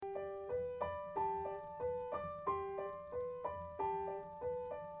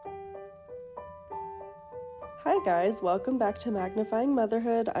Hi guys, welcome back to Magnifying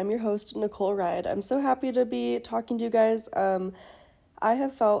Motherhood. I'm your host, Nicole Ride. I'm so happy to be talking to you guys. I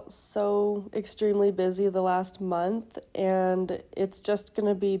have felt so extremely busy the last month, and it's just going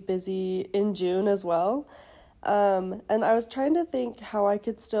to be busy in June as well. And I was trying to think how I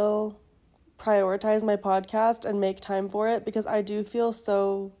could still prioritize my podcast and make time for it because I do feel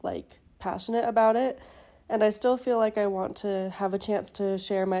so passionate about it, and I still feel like I want to have a chance to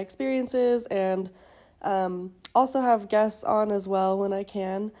share my experiences and also have guests on as well when I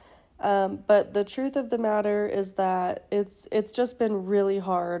can. But the truth of the matter is that it's just been really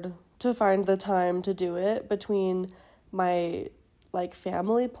hard to find the time to do it between my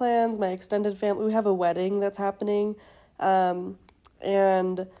family plans, my extended family. We have a wedding that's happening, and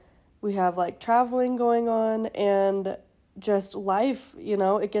we have traveling going on, and just life,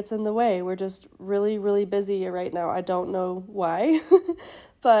 it gets in the way. We're just really, really busy right now. I don't know why,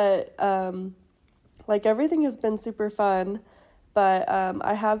 but everything has been super fun, but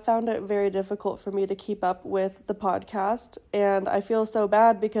I have found it very difficult for me to keep up with the podcast, and I feel so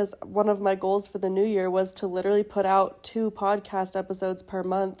bad because one of my goals for the new year was to literally put out 2 podcast episodes per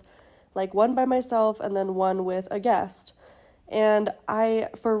month, one by myself and then one with a guest. And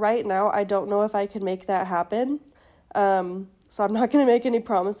for right now, I don't know if I can make that happen. So I'm not going to make any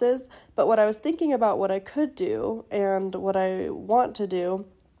promises, but what I was thinking about what I could do and what I want to do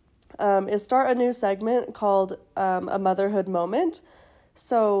is start a new segment called a Motherhood Moment.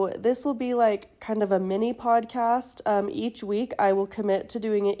 So this will be kind of a mini podcast each week. I will commit to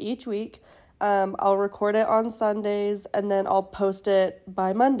doing it each week. I'll record it on Sundays and then I'll post it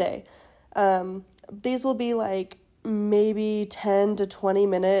by Monday. These will be maybe 10 to 20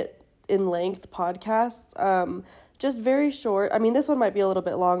 minute in length podcasts, just very short. I mean, this one might be a little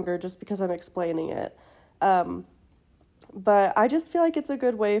bit longer just because I'm explaining it. But I just feel like it's a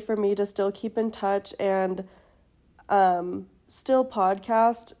good way for me to still keep in touch and still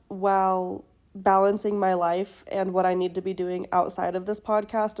podcast while balancing my life and what I need to be doing outside of this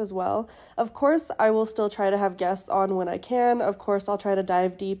podcast as well. Of course, I will still try to have guests on when I can. Of course, I'll try to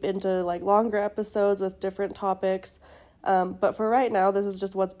dive deep into longer episodes with different topics. But for right now, this is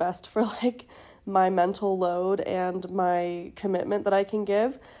just what's best for my mental load and my commitment that I can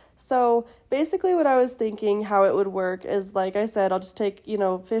give. So basically what I was thinking how it would work is, like I said, I'll just take,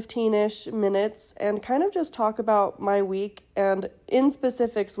 15-ish minutes and kind of just talk about my week and in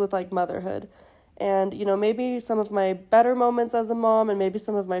specifics with motherhood. And, maybe some of my better moments as a mom and maybe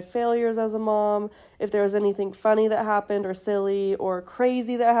some of my failures as a mom, if there was anything funny that happened or silly or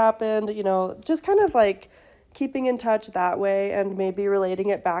crazy that happened, just kind of keeping in touch that way and maybe relating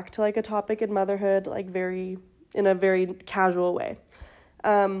it back to a topic in motherhood, in a very casual way.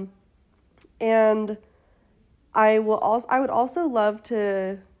 And I would also love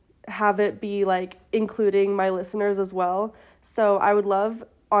to have it be including my listeners as well. So I would love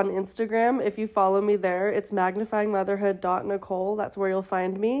on Instagram, if you follow me there, it's magnifyingmotherhood.nicole. That's where you'll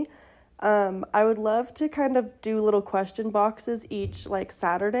find me. I would love to kind of do little question boxes each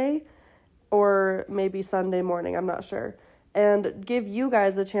Saturday or maybe Sunday morning, I'm not sure. And give you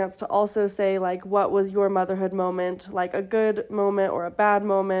guys a chance to also say what was your motherhood moment, a good moment or a bad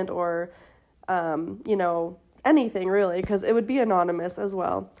moment or anything really, because it would be anonymous as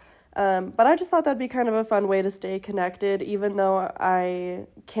well. But I just thought that'd be kind of a fun way to stay connected, even though I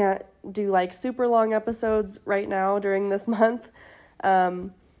can't do super long episodes right now during this month.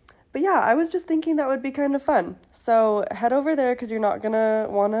 But yeah, I was just thinking that would be kind of fun. So head over there because you're not going to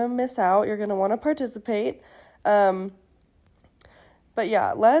want to miss out. You're going to want to participate. But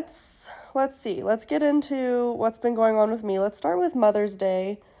yeah, let's see. Let's get into what's been going on with me. Let's start with Mother's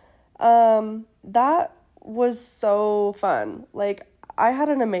Day. That was so fun. I had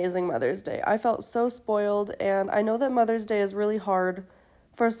an amazing Mother's Day. I felt so spoiled, and I know that Mother's Day is really hard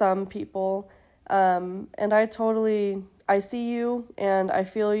for some people. And I see you and I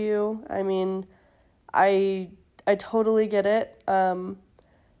feel you. I mean, I totally get it.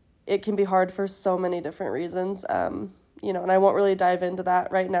 It can be hard for so many different reasons. And I won't really dive into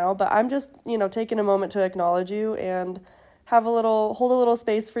that right now, but I'm just, taking a moment to acknowledge you and hold a little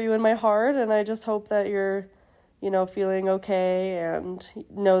space for you in my heart. And I just hope that you're, feeling okay and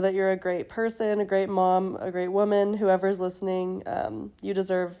know that you're a great person, a great mom, a great woman, whoever's listening. You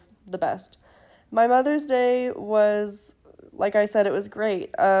deserve the best. My Mother's Day was, like I said, it was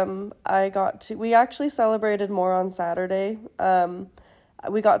great. We actually celebrated more on Saturday.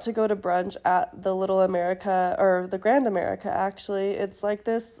 We got to go to brunch at the Little America, or the Grand America, actually. It's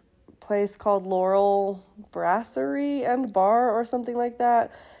this place called Laurel Brasserie and Bar or something like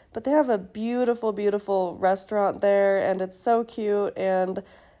that. But they have a beautiful, beautiful restaurant there, and it's so cute. And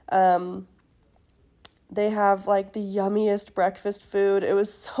They have like the yummiest breakfast food. It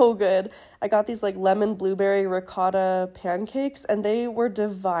was so good. I got these like lemon blueberry ricotta pancakes and they were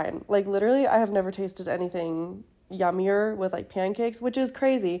divine. Like literally, I have never tasted anything yummier with like pancakes, which is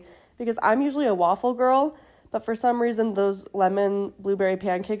crazy because I'm usually a waffle girl, but for some reason those lemon blueberry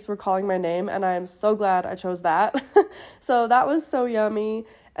pancakes were calling my name and I am so glad I chose that. So that was so yummy.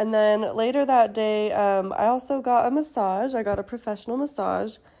 And then later that day, I also got a massage. I got a professional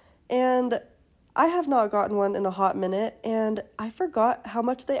massage and I have not gotten one in a hot minute, and I forgot how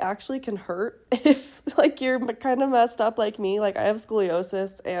much they actually can hurt if, like, you're kind of messed up like me. Like, I have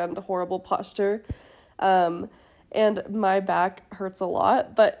scoliosis and horrible posture, um, and my back hurts a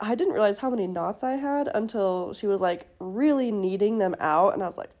lot, but I didn't realize how many knots I had until she was, like, really kneading them out, and I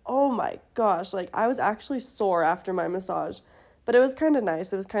was like, oh my gosh, like, I was actually sore after my massage, but it was kind of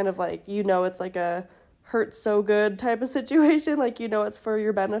nice. It was kind of like, it's like a hurt so good type of situation, like it's for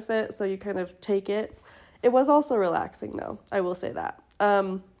your benefit, so you kind of take it. It was also relaxing though, I will say that.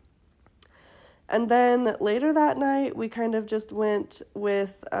 And then later that night we kind of just went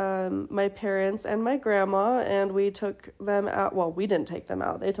with my parents and my grandma, and we took them out. Well, we didn't take them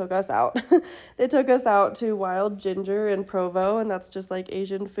out, they took us out. They took us out to Wild Ginger in Provo, and that's just like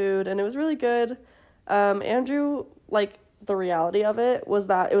Asian food, and it was really good. Andrew, like, the reality of it was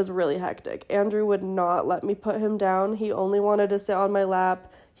that it was really hectic. Andrew would not let me put him down. He only wanted to sit on my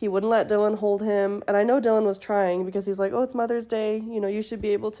lap. He wouldn't let Dylan hold him. And I know Dylan was trying because he's like, oh, it's Mother's Day. You should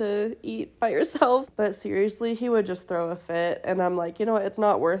be able to eat by yourself. But seriously, he would just throw a fit. And I'm like, what? It's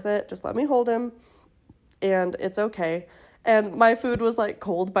not worth it. Just let me hold him. And it's okay. And my food was like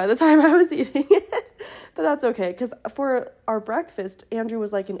cold by the time I was eating it. But that's okay. Because for our breakfast, Andrew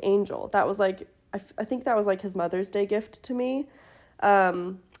was like an angel. That was like, I think that was like his Mother's Day gift to me.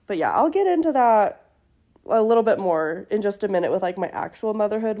 But yeah, I'll get into that a little bit more in just a minute with like my actual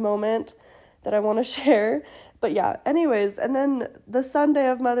motherhood moment that I want to share. But yeah, anyways, and then the Sunday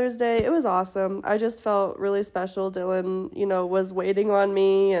of Mother's Day, it was awesome. I just felt really special. Dylan, was waiting on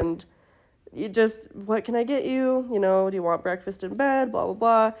me, and what can I get you? Do you want breakfast in bed? Blah, blah,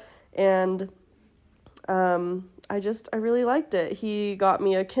 blah. And I really liked it. He got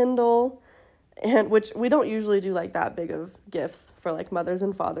me a Kindle, and which we don't usually do like that big of gifts for like Mother's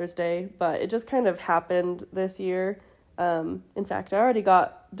and Father's Day, but it just kind of happened this year. In fact, I already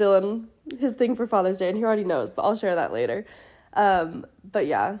got Dylan his thing for Father's Day, and he already knows, but I'll share that later. But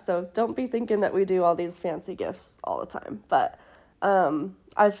yeah, so don't be thinking that we do all these fancy gifts all the time. But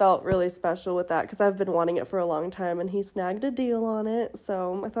I felt really special with that because I've been wanting it for a long time, and he snagged a deal on it.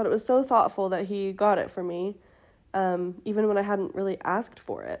 So I thought it was so thoughtful that he got it for me. Even when I hadn't really asked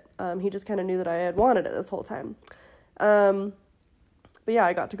for it. He just kind of knew that I had wanted it this whole time. But yeah,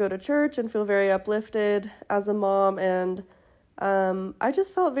 I got to go to church and feel very uplifted as a mom, and I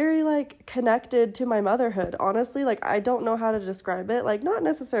just felt very like connected to my motherhood. Honestly, like I don't know how to describe it. Like not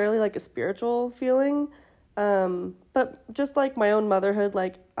necessarily like a spiritual feeling, but just like my own motherhood.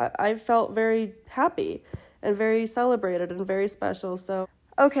 Like I felt very happy and very celebrated and very special. So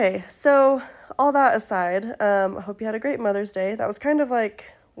okay, so all that aside, I hope you had a great Mother's Day. That was kind of like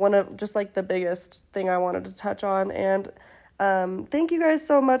one of just like the biggest thing I wanted to touch on. And thank you guys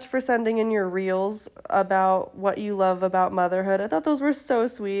so much for sending in your reels about what you love about motherhood. I thought those were so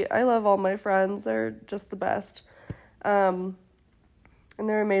sweet. I love all my friends. They're just the best. And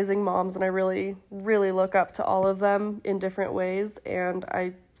they're amazing moms, and I really, really look up to all of them in different ways, and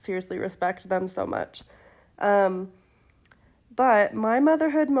I seriously respect them so much. But my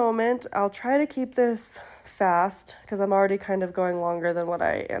motherhood moment, I'll try to keep this fast because I'm already kind of going longer than what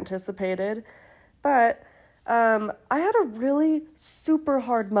I anticipated. But I had a really super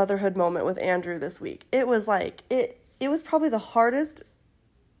hard motherhood moment with Andrew this week. It was like, it was probably the hardest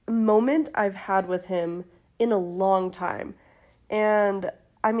moment I've had with him in a long time. And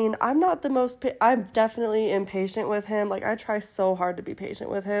I mean, I'm definitely impatient with him. Like I try so hard to be patient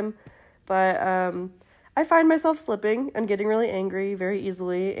with him, but I find myself slipping and getting really angry very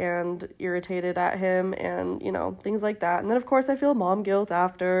easily and irritated at him and, things like that. And then, of course, I feel mom guilt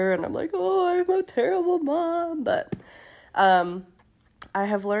after, and I'm like, oh, I'm a terrible mom. But I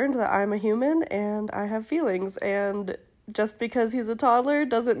have learned that I'm a human and I have feelings. And just because he's a toddler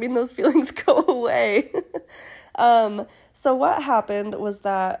doesn't mean those feelings go away. So what happened was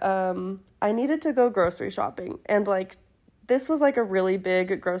that I needed to go grocery shopping, and this was like a really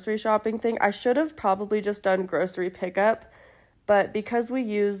big grocery shopping thing. I should have probably just done grocery pickup, but because we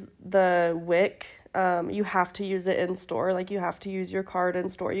use the WIC, you have to use it in store. Like you have to use your card in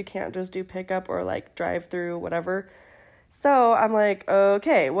store. You can't just do pickup or like drive through, whatever. So I'm like,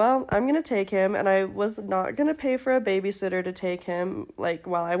 okay, well, I'm gonna take him, and I was not gonna pay for a babysitter to take him, like,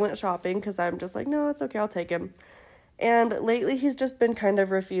 while I went shopping, because I'm just like, no, it's okay, I'll take him. And lately he's just been kind of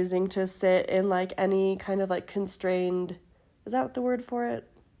refusing to sit in, like, any kind of, like, constrained, is that the word for it?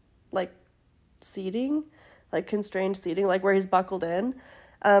 Like, seating? Like, constrained seating, like, where he's buckled in.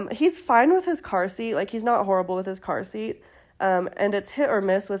 He's fine with his car seat, like, he's not horrible with his car seat. And it's hit or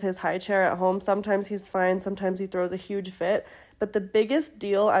miss with his high chair at home. Sometimes he's fine, sometimes he throws a huge fit. But the biggest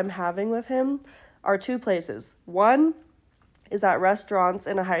deal I'm having with him are two places. One is at restaurants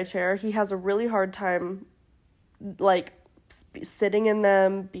in a high chair. He has a really hard time, like, sitting in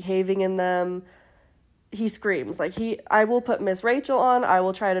them, behaving in them. He screams. Like, I will put Miss Rachel on. I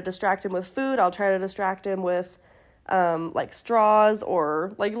will try to distract him with food. I'll try to distract him with like straws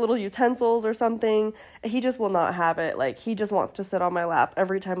or like little utensils or something. He just will not have it. Like, he just wants to sit on my lap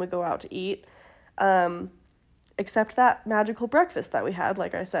every time we go out to eat. Except that magical breakfast that we had,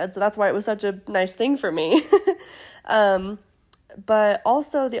 like I said. So that's why it was such a nice thing for me. But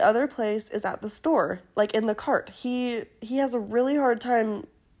also the other place is at the store, like in the cart. He has a really hard time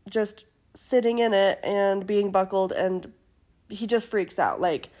just sitting in it and being buckled, and he just freaks out.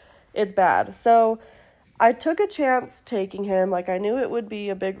 Like, it's bad. So I took a chance taking him. Like, I knew it would be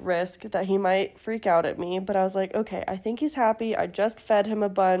a big risk that he might freak out at me, but I was like, okay, I think he's happy. I just fed him a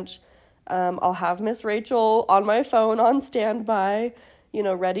bunch. I'll have Miss Rachel on my phone on standby,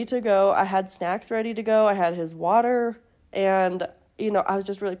 ready to go. I had snacks ready to go. I had his water, and, I was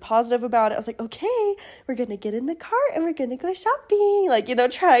just really positive about it. I was like, okay, we're going to get in the cart and we're going to go shopping. Like,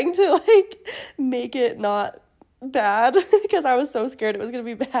 trying to, like, make it not bad because I was so scared it was going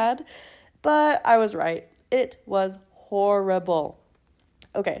to be bad. But I was right. It was horrible.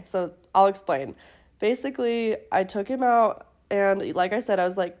 Okay, so I'll explain. Basically, I took him out, and like I said, I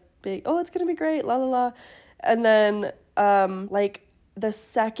was like, oh, it's gonna be great, la la la. And then, like, the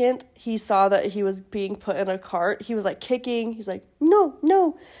second he saw that he was being put in a cart, he was like kicking. He's like, no,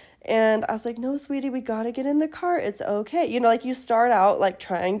 no. And I was like, no, sweetie, we gotta get in the cart. It's okay. Like, you start out like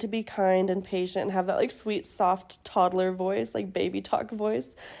trying to be kind and patient and have that like sweet, soft toddler voice, like baby talk voice.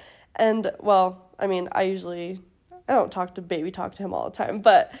 And, well, I mean, I don't talk to him all the time,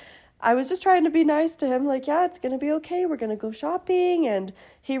 but I was just trying to be nice to him, like, yeah, it's going to be okay, we're going to go shopping, and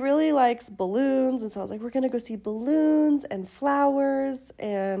he really likes balloons, and so I was like, we're going to go see balloons and flowers,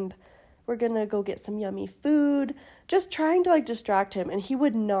 and we're going to go get some yummy food, just trying to, like, distract him, and he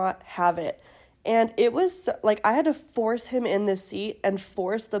would not have it. And it was, like, I had to force him in the seat and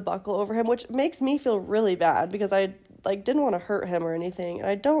force the buckle over him, which makes me feel really bad because I, like, didn't want to hurt him or anything. And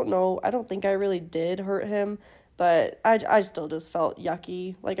I don't think I really did hurt him, but I still just felt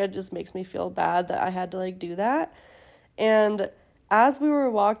yucky. Like, it just makes me feel bad that I had to, like, do that. And as we were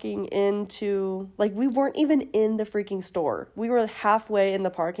walking into, like, we weren't even in the freaking store. We were halfway in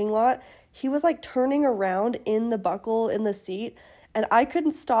the parking lot. He was, like, turning around in the buckle in the seat, and I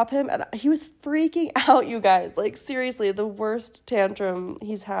couldn't stop him, and he was freaking out, you guys. Like, seriously, the worst tantrum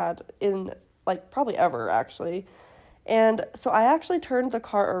he's had in, like, probably ever, actually. And so I actually turned the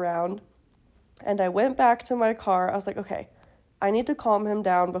car around, and I went back to my car. I was like, okay, I need to calm him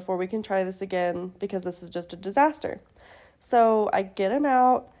down before we can try this again, because this is just a disaster. So I get him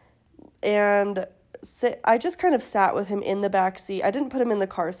out, and I just kind of sat with him in the back seat. I didn't put him in the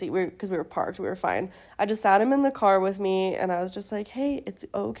car seat because we were parked. We were fine. I just sat him in the car with me, and I was just like, hey, it's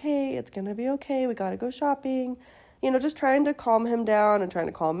okay. It's going to be okay. We got to go shopping. Just trying to calm him down and trying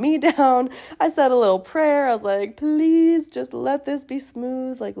to calm me down. I said a little prayer. I was like, please just let this be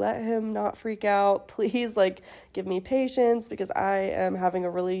smooth. Like, let him not freak out. Please, like, give me patience because I am having a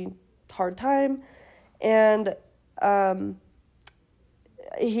really hard time. And,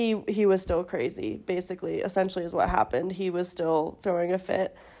 he was still crazy, basically, essentially is what happened. He was still throwing a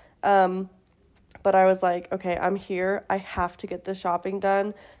fit. But I was like, okay, I'm here. I have to get this shopping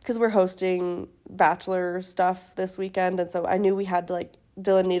done because we're hosting bachelor stuff this weekend. And so I knew we had to, like,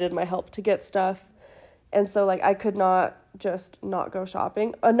 Dylan needed my help to get stuff. And so, like, I could not just not go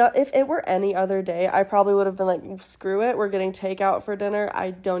shopping. If it were any other day, I probably would have been like, screw it. We're getting takeout for dinner.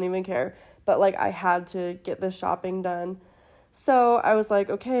 I don't even care. But, like, I had to get this shopping done. So I was like,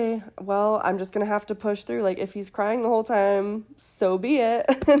 okay, well, I'm just going to have to push through. Like, if he's crying the whole time, so be it.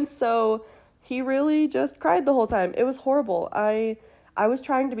 And so he really just cried the whole time. It was horrible. I was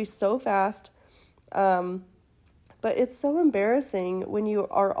trying to be so fast. But it's so embarrassing when you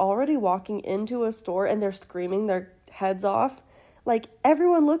are already walking into a store and they're screaming their heads off. Like,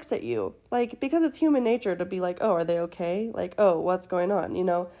 everyone looks at you. Like, because it's human nature to be like, oh, are they okay? Like, oh, what's going on?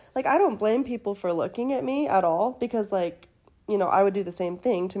 Like, I don't blame people for looking at me at all because, like, I would do the same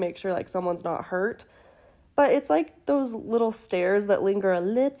thing to make sure, like, someone's not hurt. But it's like those little stares that linger a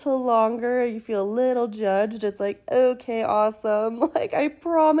little longer. You feel a little judged. It's like, okay, awesome. Like, I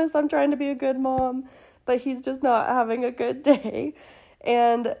promise I'm trying to be a good mom, but he's just not having a good day.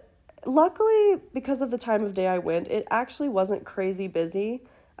 And luckily, because of the time of day I went, it actually wasn't crazy busy.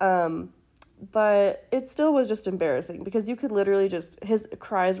 But it still was just embarrassing because you could literally just, his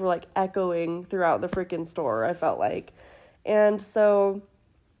cries were like echoing throughout the freaking store, I felt like. And so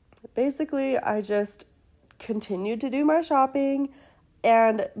basically, I just continued to do my shopping.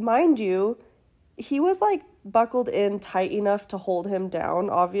 And mind you, he was like buckled in tight enough to hold him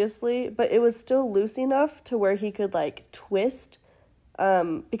down, obviously, but it was still loose enough to where he could like twist.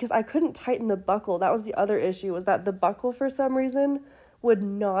 Because I couldn't tighten the buckle. That was the other issue, was that the buckle for some reason would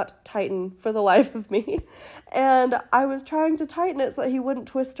not tighten for the life of me. And I was trying to tighten it so that he wouldn't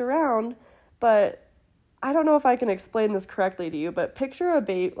twist around, but I don't know if I can explain this correctly to you, but picture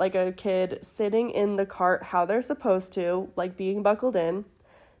a kid sitting in the cart how they're supposed to, like being buckled in.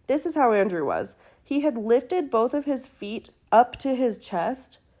 This is how Andrew was. He had lifted both of his feet up to his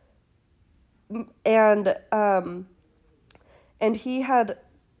chest, and he had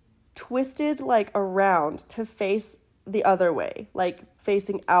twisted like around to face the other way, like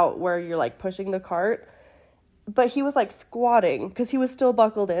facing out where you're like pushing the cart. But he was like squatting because he was still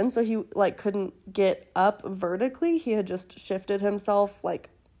buckled in, so he like couldn't get up vertically. He had just shifted himself, like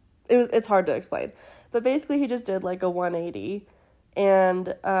it's hard to explain. But basically he just did like a 180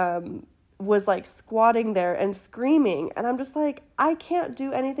 and was like squatting there and screaming, and I'm just like, I can't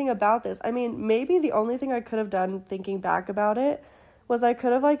do anything about this. I mean, maybe the only thing I could have done thinking back about it was I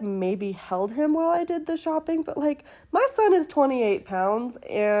could have like maybe held him while I did the shopping, but like my son is 28 pounds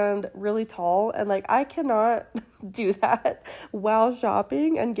and really tall, and like I cannot do that while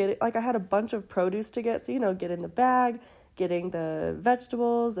shopping and get it. Like I had a bunch of produce to get, so get in the bag, getting the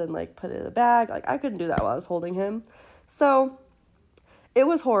vegetables and like put it in the bag. Like I couldn't do that while I was holding him. So it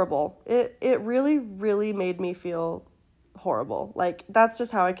was horrible. It really, really made me feel horrible. Like that's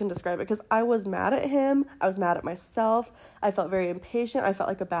just how I can describe it, because I was mad at him. I was mad at myself. I felt very impatient. I felt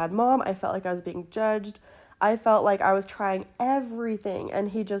like a bad mom. I felt like I was being judged. I felt like I was trying everything and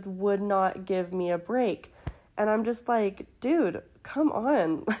he just would not give me a break. And I'm just like, dude, come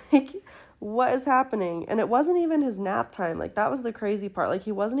on. Like, what is happening? And it wasn't even his nap time. Like that was the crazy part. Like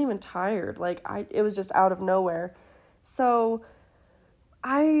he wasn't even tired. Like it was just out of nowhere. So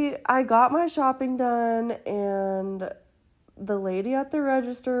I got my shopping done, and the lady at the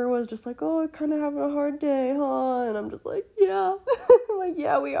register was just like, oh, kind of having a hard day, huh? And I'm just like, yeah. I'm like,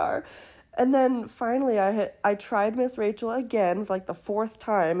 yeah, we are. And then finally I tried Miss Rachel again for like the fourth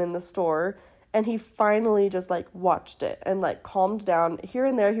time in the store, and he finally just like watched it and like calmed down. Here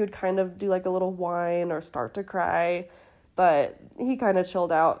and there he would kind of do like a little whine or start to cry, but he kind of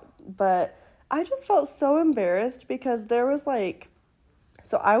chilled out. But I just felt so embarrassed because there was like,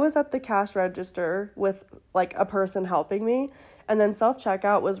 so I was at the cash register with like a person helping me, and then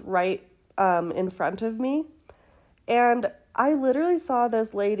self-checkout was right in front of me. And I literally saw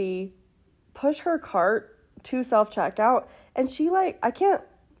this lady push her cart to self-checkout, and she like, I can't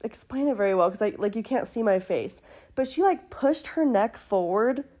explain it very well because you can't see my face, but she like pushed her neck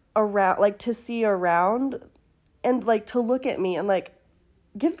forward around, like to see around and like to look at me and like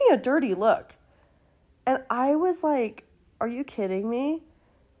give me a dirty look. And I was like, are you kidding me?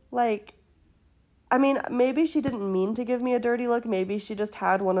 Like, I mean, maybe she didn't mean to give me a dirty look. Maybe she just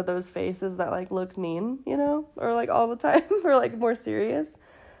had one of those faces that like looks mean, or like all the time, or like more serious.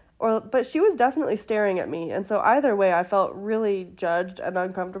 But she was definitely staring at me. And so either way, I felt really judged and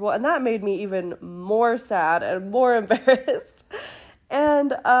uncomfortable. And that made me even more sad and more embarrassed.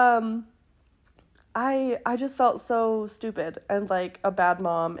 And I just felt so stupid and like a bad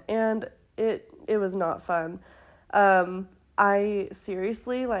mom. And it was not fun. I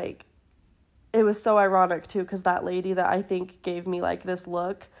seriously, like, it was so ironic too, because that lady that I think gave me like this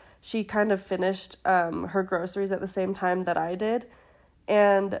look, she kind of finished her groceries at the same time that I did.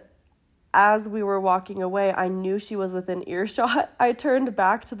 And as we were walking away, I knew she was within earshot. I turned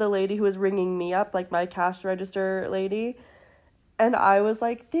back to the lady who was ringing me up, like my cash register lady. And I was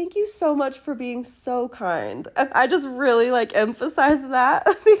like, thank you so much for being so kind. And I just really like emphasized that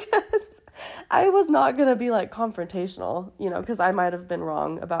because I was not going to be like confrontational, because I might have been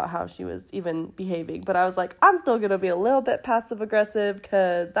wrong about how she was even behaving. But I was like, I'm still going to be a little bit passive aggressive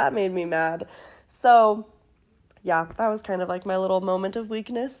because that made me mad. So yeah, that was kind of like my little moment of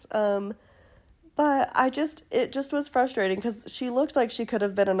weakness. But it just was frustrating because she looked like she could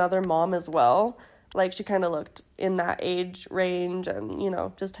have been another mom as well. Like she kind of looked in that age range and,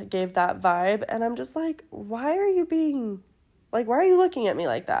 just gave that vibe. And I'm just like, why are you looking at me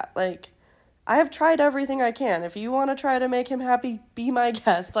like that? Like, I have tried everything I can. If you want to try to make him happy, be my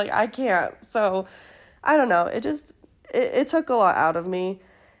guest. Like, I can't. So, I don't know. It took a lot out of me.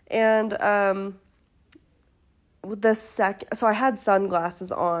 And so I had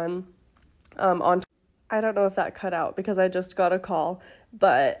sunglasses on. I don't know if that cut out because I just got a call,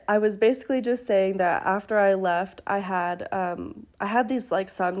 but I was basically just saying that after I left, I had these like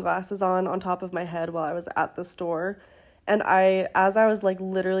sunglasses on top of my head while I was at the store. And as I was like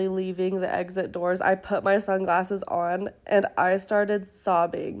literally leaving the exit doors, I put my sunglasses on and I started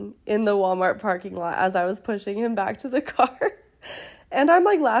sobbing in the Walmart parking lot as I was pushing him back to the car. And I'm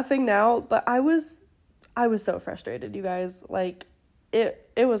like laughing now, but I was so frustrated, you guys. Like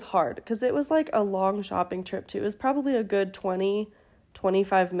it was hard because it was like a long shopping trip too. It was probably a good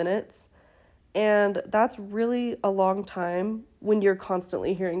 25 minutes. And that's really a long time when you're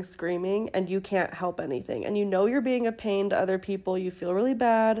constantly hearing screaming and you can't help anything. And you know you're being a pain to other people. You feel really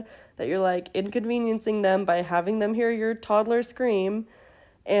bad that you're like inconveniencing them by having them hear your toddler scream.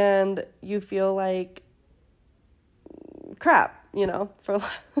 And you feel like crap, for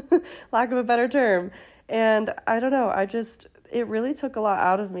lack of a better term. And I don't know, it really took a lot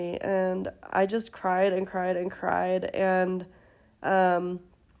out of me. And I just cried and cried and cried. And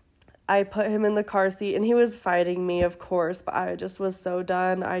I put him in the car seat and he was fighting me, of course, but I just was so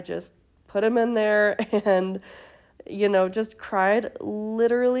done. I just put him in there and, just cried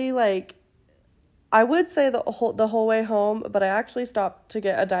literally like I would say the whole way home, but I actually stopped to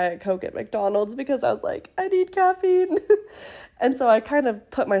get a Diet Coke at McDonald's because I was like, I need caffeine. And so I kind of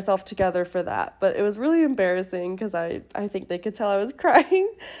put myself together for that. But it was really embarrassing because I think they could tell I was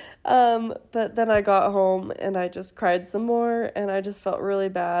crying. But then I got home and I just cried some more and I just felt really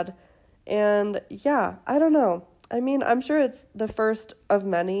bad. And yeah, I don't know. I mean, I'm sure it's the first of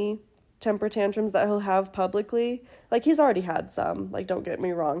many temper tantrums that he'll have publicly. Like, he's already had some. Like, don't get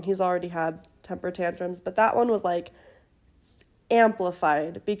me wrong. He's already had temper tantrums, but that one was like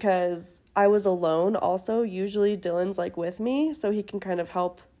amplified because I was alone also. Usually Dylan's like with me, so he can kind of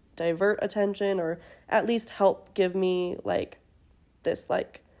help divert attention or at least help give me like this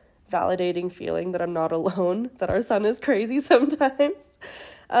like validating feeling that I'm not alone, that our son is crazy sometimes.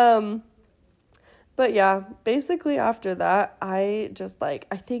 But yeah, basically after that, I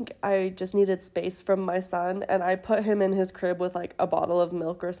think I just needed space from my son and I put him in his crib with like a bottle of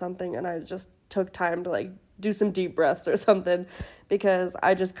milk or something and I just took time to like do some deep breaths or something because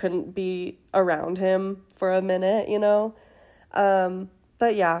I just couldn't be around him for a minute,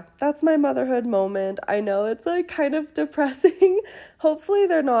 But yeah, that's my motherhood moment. I know it's like kind of depressing. Hopefully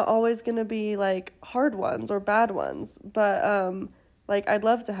they're not always going to be like hard ones or bad ones, but like I'd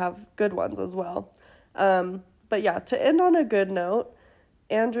love to have good ones as well. But yeah, to end on a good note,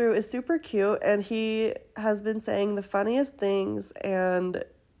 Andrew is super cute and he has been saying the funniest things and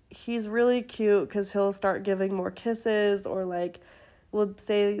he's really cute because he'll start giving more kisses or like we'll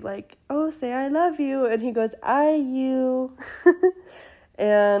say like, oh, say I love you. And he goes, I you.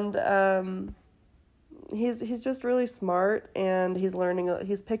 And he's just really smart and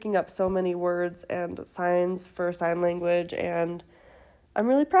he's picking up so many words and signs for sign language and I'm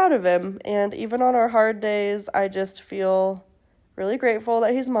really proud of him. And even on our hard days, I just feel really grateful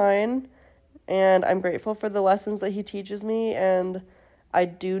that he's mine. And I'm grateful for the lessons that he teaches me. And I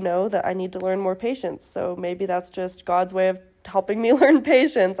do know that I need to learn more patience. So maybe that's just God's way of helping me learn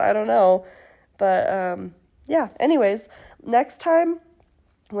patience. I don't know. But yeah, anyways, next time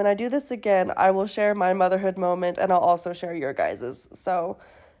when I do this again, I will share my motherhood moment and I'll also share your guys's. So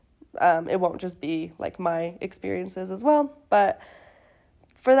it won't just be like my experiences as well. But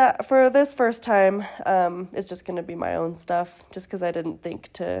for this first time, it's just going to be my own stuff just because I didn't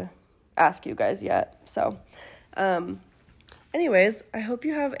think to ask you guys yet. So, anyways, I hope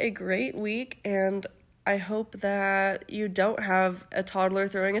you have a great week and I hope that you don't have a toddler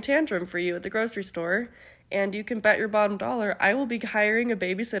throwing a tantrum for you at the grocery store. And you can bet your bottom dollar I will be hiring a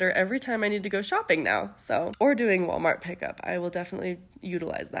babysitter every time I need to go shopping now. So, or doing Walmart pickup. I will definitely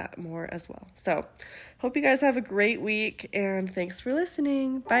utilize that more as well. So, hope you guys have a great week and thanks for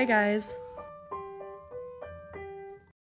listening. Bye, guys.